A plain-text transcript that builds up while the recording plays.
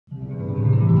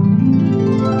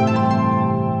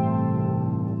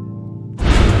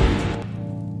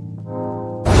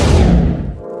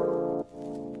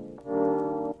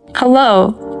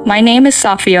Hello, my name is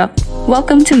Safia.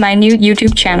 Welcome to my new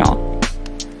YouTube channel.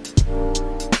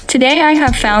 Today I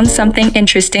have found something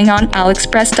interesting on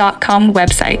AliExpress.com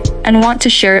website and want to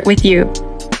share it with you.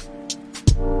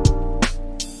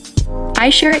 I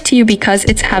share it to you because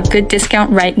it's have good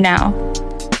discount right now.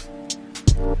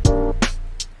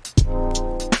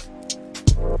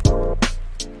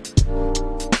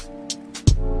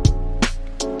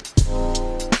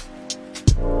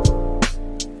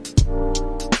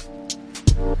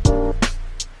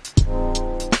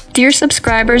 Dear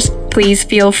subscribers, please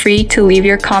feel free to leave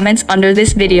your comments under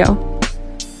this video,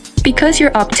 because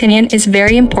your opinion is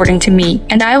very important to me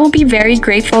and I will be very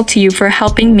grateful to you for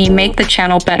helping me make the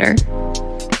channel better.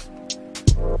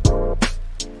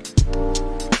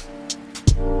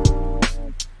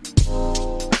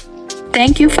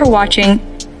 Thank you for watching.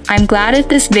 I'm glad if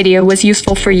this video was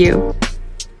useful for you.